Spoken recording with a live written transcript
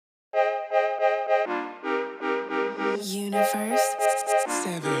Universe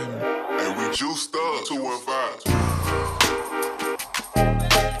 7. And we juiced up 215.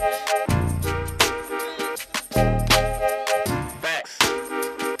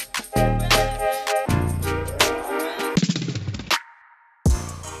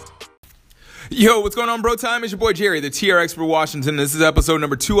 Yo, what's going on, bro? Time? It's your boy Jerry, the TR Expert Washington. This is episode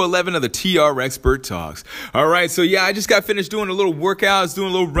number 211 of the TR Expert Talks. All right, so yeah, I just got finished doing a little workouts, doing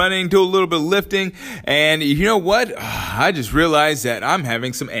a little running, doing a little bit of lifting, and you know what? I just realized that I'm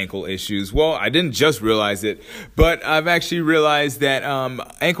having some ankle issues. Well, I didn't just realize it, but I've actually realized that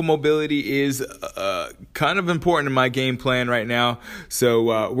ankle mobility is kind of important in my game plan right now. So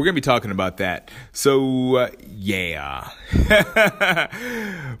we're going to be talking about that. So yeah.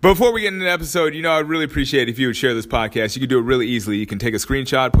 Before we get into the episode, you know, I'd really appreciate if you would share this podcast. You can do it really easily. You can take a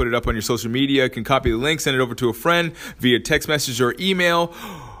screenshot, put it up on your social media, you can copy the link, send it over to a friend via text message or email.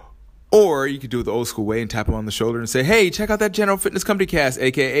 Or you could do it the old school way and tap them on the shoulder and say, hey, check out that General Fitness Company Cast,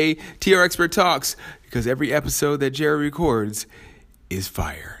 a.k.a. TR Expert Talks, because every episode that Jerry records is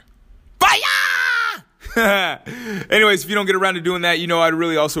fire. Fire! Anyways, if you don't get around to doing that, you know, I'd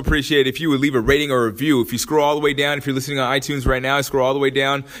really also appreciate if you would leave a rating or a review. If you scroll all the way down, if you're listening on iTunes right now, scroll all the way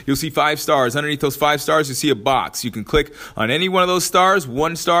down, you'll see 5 stars. Underneath those 5 stars, you'll see a box. You can click on any one of those stars,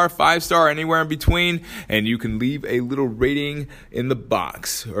 1 star, 5 star, anywhere in between, and you can leave a little rating in the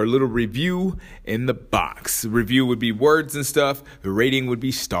box or a little review in the box. The review would be words and stuff. The rating would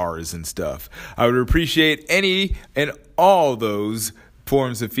be stars and stuff. I would appreciate any and all those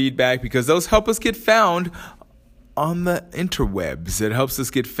forms of feedback because those help us get found on the interwebs. It helps us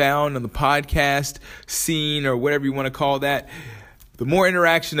get found on the podcast scene or whatever you want to call that. The more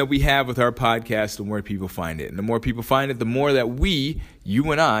interaction that we have with our podcast, the more people find it. And the more people find it, the more that we,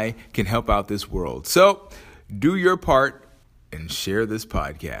 you and I, can help out this world. So do your part and share this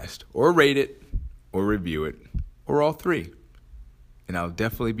podcast or rate it or review it or all 3. And I'll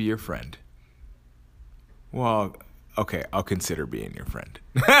definitely be your friend. Well, okay, I'll consider being your friend.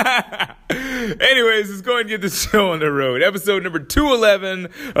 Anyways, let's go and get this show on the road. Episode number 211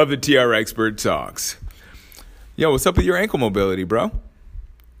 of the TR Expert Talks. Yo, what's up with your ankle mobility, bro?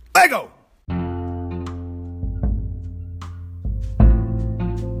 Lego!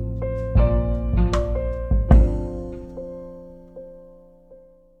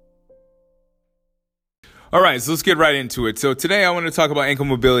 All right, so let's get right into it. So today I want to talk about ankle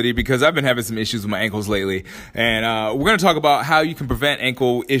mobility because I've been having some issues with my ankles lately. And we're going to talk about how you can prevent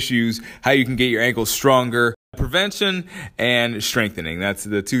ankle issues, how you can get your ankles stronger, prevention and strengthening. That's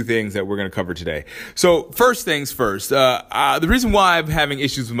the 2 things that we're going to cover today. So first things first, the reason why I'm having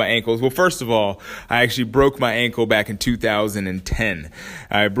issues with my ankles, well, first of all, I actually broke my ankle back in 2010.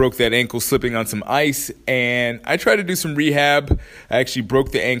 I broke that ankle slipping on some ice and I tried to do some rehab. I actually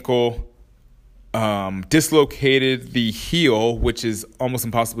broke the ankle, dislocated the heel, which is almost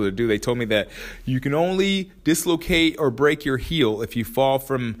impossible to do. They told me that you can only dislocate or break your heel if you fall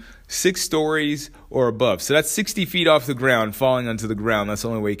from 6 stories or above. So that's 60 feet off the ground, falling onto the ground. That's the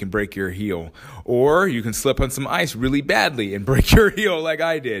only way you can break your heel. Or you can slip on some ice really badly and break your heel like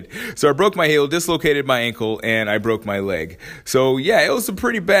I did. So I broke my heel, dislocated my ankle, and I broke my leg. So yeah, it was a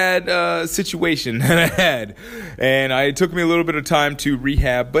pretty bad situation that I had. And it took me a little bit of time to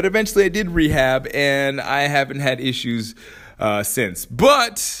rehab, but eventually I did rehab, and I haven't had issues since.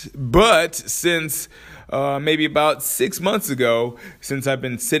 But since maybe about 6 months ago, since I've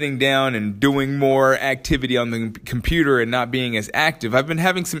been sitting down and doing more activity on the computer and not being as active, I've been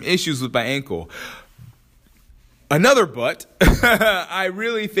having some issues with my ankle. Another but, I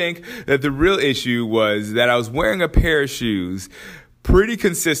really think that the real issue was that I was wearing a pair of shoes pretty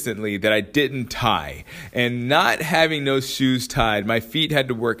consistently that I didn't tie, and not having those shoes tied, my feet had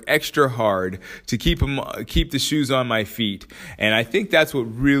to work extra hard to keep the shoes on my feet, and I think that's what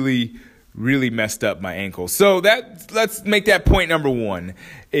really messed up my ankles. So let's make that point number 1.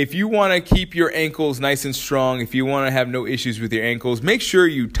 If you want to keep your ankles nice and strong, if you want to have no issues with your ankles, make sure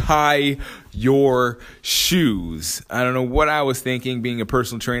you tie your shoes. I don't know what I was thinking. Being a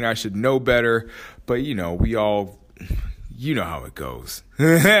personal trainer, I should know better, but you know how it goes.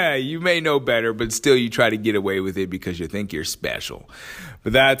 You may know better, but still you try to get away with it because you think you're special.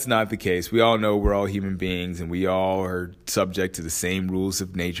 But that's not the case. We all know we're all human beings and we all are subject to the same rules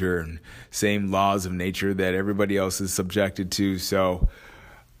of nature and same laws of nature that everybody else is subjected to. So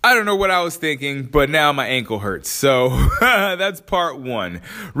I don't know what I was thinking, but now my ankle hurts. So that's part one.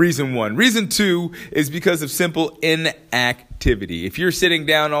 Reason one. Reason two is because of simple inactivity. If you're sitting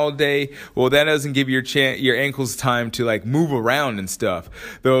down all day, well, that doesn't give your ankles time to like move around and stuff.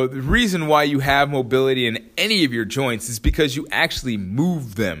 Though the reason why you have mobility in any of your joints is because you actually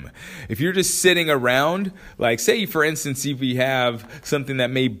move them. If you're just sitting around, like say for instance, if you have something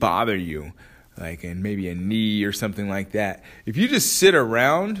that may bother you, like in maybe a knee or something like that. If you just sit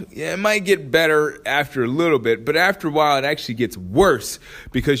around, yeah, it might get better after a little bit, but after a while it actually gets worse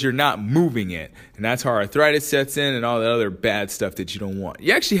because you're not moving it. And that's how arthritis sets in and all the other bad stuff that you don't want.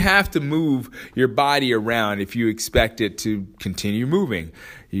 You actually have to move your body around if you expect it to continue moving.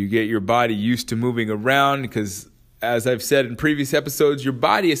 You get your body used to moving around because, as I've said in previous episodes, your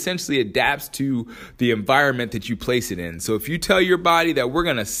body essentially adapts to the environment that you place it in. So if you tell your body that we're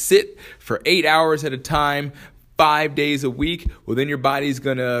going to sit for 8 hours at a time, 5 days a week, well, then your body's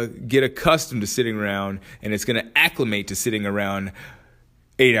going to get accustomed to sitting around and it's going to acclimate to sitting around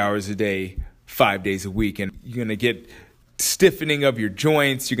 8 hours a day, 5 days a week. And you're going to get stiffening of your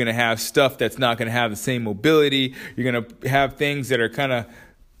joints. You're going to have stuff that's not going to have the same mobility. You're going to have things that are kind of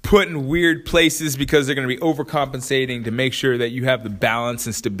put in weird places because they're going to be overcompensating to make sure that you have the balance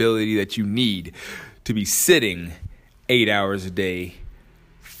and stability that you need to be sitting 8 hours a day,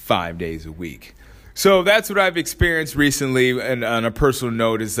 5 days a week. So that's what I've experienced recently, and on a personal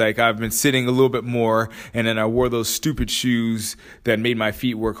note, is like I've been sitting a little bit more, and then I wore those stupid shoes that made my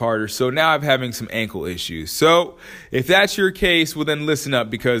feet work harder. So now I'm having some ankle issues. So if that's your case, well then listen up,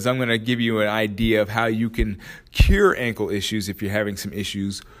 because I'm going to give you an idea of how you can cure ankle issues if you're having some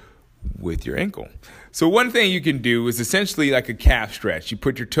issues with your ankle. So one thing you can do is essentially like a calf stretch. You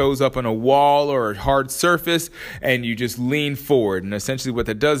put your toes up on a wall or a hard surface and you just lean forward. And essentially what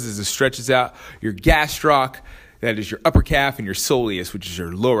that does is it stretches out your gastroc, that is your upper calf, and your soleus, which is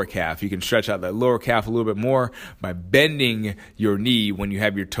your lower calf. You can stretch out that lower calf a little bit more by bending your knee when you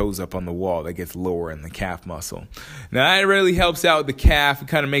have your toes up on the wall. That gets lower in the calf muscle. Now that really helps out the calf. It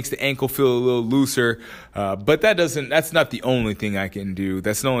kind of makes the ankle feel a little looser. But that's not the only thing I can do.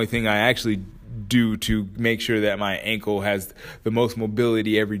 That's the only thing I actually do to make sure that my ankle has the most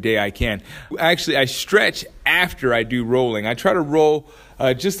mobility every day I can. Actually, I stretch after I do rolling. I try to roll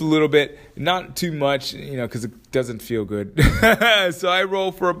just a little bit, not too much, because it doesn't feel good. So I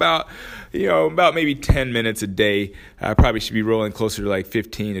roll for about maybe 10 minutes a day. I probably should be rolling closer to like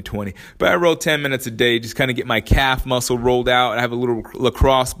 15 to 20. But I roll 10 minutes a day, just kind of get my calf muscle rolled out. I have a little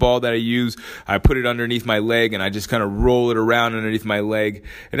lacrosse ball that I use. I put it underneath my leg and I just kind of roll it around underneath my leg.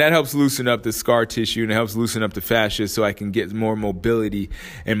 And that helps loosen up the scar tissue and it helps loosen up the fascia so I can get more mobility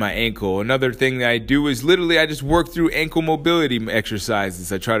in my ankle. Another thing that I do is literally I just work through ankle mobility exercises.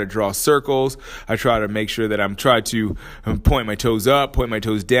 I try to draw circles. I try to make sure that I'm trying to point my toes up, point my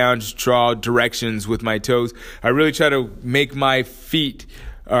toes down, just draw directions with my toes. I really try to make my feet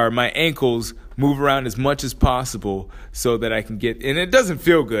or my ankles move around as much as possible so that I can get, and it doesn't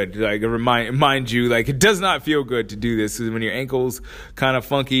feel good. Like mind you, like it does not feel good to do this. When your ankle's kind of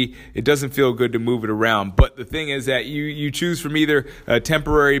funky, it doesn't feel good to move it around. But the thing is that you choose from either a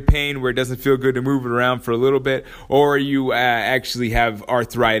temporary pain where it doesn't feel good to move it around for a little bit, or you actually have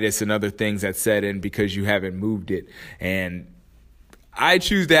arthritis and other things that set in because you haven't moved it. And I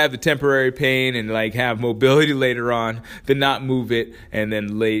choose to have the temporary pain and like have mobility later on than not move it and then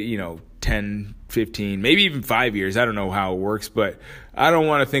 10, 15, maybe even 5 years. I don't know how it works, but I don't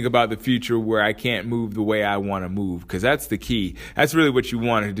want to think about the future where I can't move the way I want to move, because that's the key. That's really what you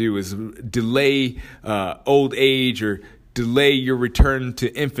want to do, is delay old age or delay your return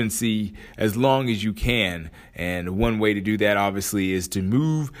to infancy as long as you can. And one way to do that, obviously, is to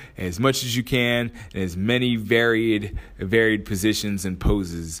move as much as you can in as many varied positions and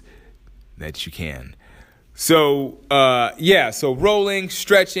poses that you can. So, so rolling,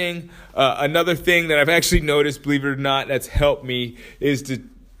 stretching. Another thing that I've actually noticed, believe it or not, that's helped me is to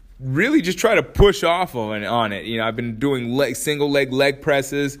really just try to push off on it. I've been doing single leg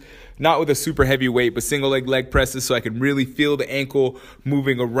presses, not with a super heavy weight, but single leg presses, so I can really feel the ankle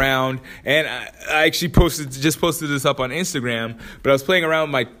moving around. And I actually posted this up on Instagram, but I was playing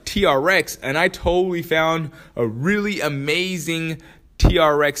around with my TRX, and I totally found a really amazing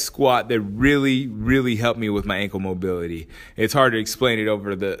TRX squat that really, really helped me with my ankle mobility. It's hard to explain it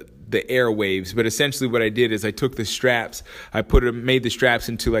over the airwaves, but essentially what I did is I took the straps, made the straps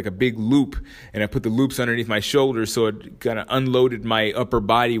into like a big loop, and I put the loops underneath my shoulders so it kind of unloaded my upper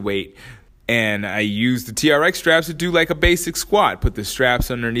body weight. And I use the TRX straps to do like a basic squat. Put the straps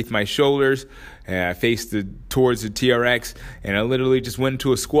underneath my shoulders. I faced towards the TRX, and I literally just went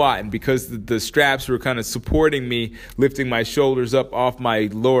into a squat. And because the straps were kind of supporting me, lifting my shoulders up off my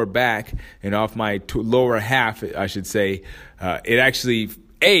lower back and off my lower half, I should say, it actually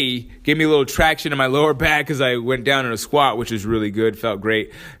gave me a little traction in my lower back as I went down in a squat, which was really good, felt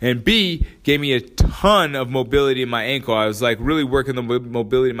great. And B, gave me a ton of mobility in my ankle. I was like really working the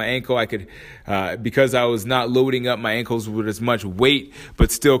mobility in my ankle. I could, because I was not loading up my ankles with as much weight,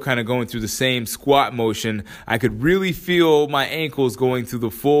 but still kind of going through the same squat motion, I could really feel my ankles going through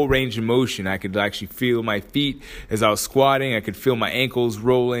the full range of motion. I could actually feel my feet as I was squatting. I could feel my ankles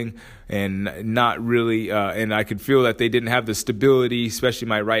rolling. And not really, and I could feel that they didn't have the stability, especially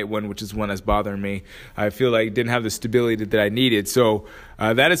my right one, which is one that's bothering me. I feel like it didn't have the stability that I needed. So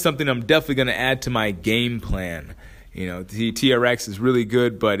that is something I'm definitely going to add to my game plan. You know, the TRX is really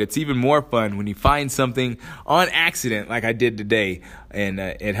good, but it's even more fun when you find something on accident like I did today, and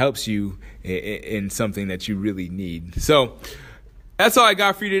it helps you in something that you really need. So that's all I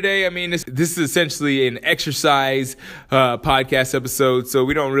got for you today. I mean, this is essentially an exercise podcast episode, so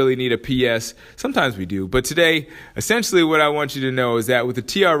we don't really need a PS. Sometimes we do. But today, essentially what I want you to know is that with the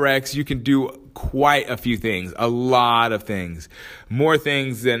TRX, you can do quite a few things, a lot of things, more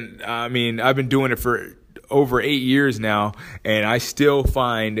things than, I've been doing it for over 8 years now, and I still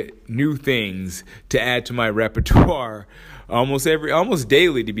find new things to add to my repertoire. Almost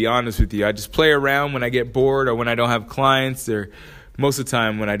daily, to be honest with you. I just play around when I get bored or when I don't have clients, or most of the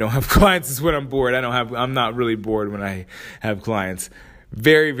time when I don't have clients is when I'm bored. I'm not really bored when I have clients.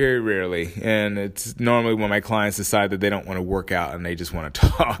 Very, very rarely. And it's normally when my clients decide that they don't want to work out and they just want to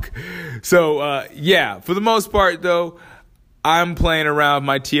talk. So, for the most part though, I'm playing around with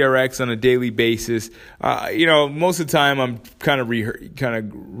my TRX on a daily basis. Most of the time I'm kind of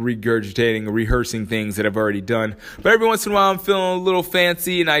regurgitating or rehearsing things that I've already done. But every once in a while I'm feeling a little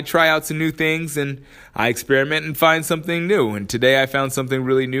fancy and I try out some new things and I experiment and find something new. And today I found something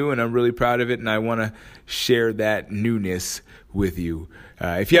really new and I'm really proud of it, and I want to share that newness with you.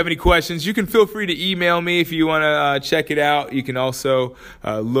 If you have any questions, you can feel free to email me if you want to check it out. You can also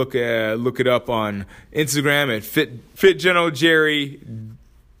look it up on Instagram at FitGeneralJerry,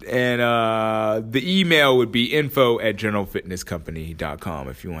 and the email would be info@generalfitnesscompany.com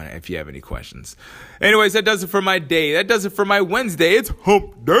if you have any questions. Anyways, that does it for my day. That does it for my Wednesday. It's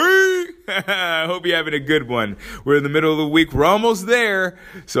hump day. I hope you're having a good one. We're in the middle of the week. We're almost there.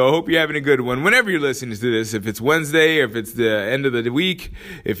 So I hope you're having a good one. Whenever you're listening to this, if it's Wednesday, or if it's the end of the week,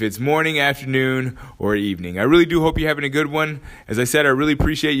 if it's morning, afternoon, or evening. I really do hope you're having a good one. As I said, I really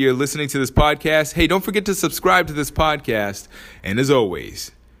appreciate you listening to this podcast. Hey, don't forget to subscribe to this podcast. And as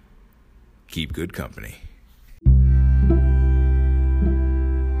always, keep good company.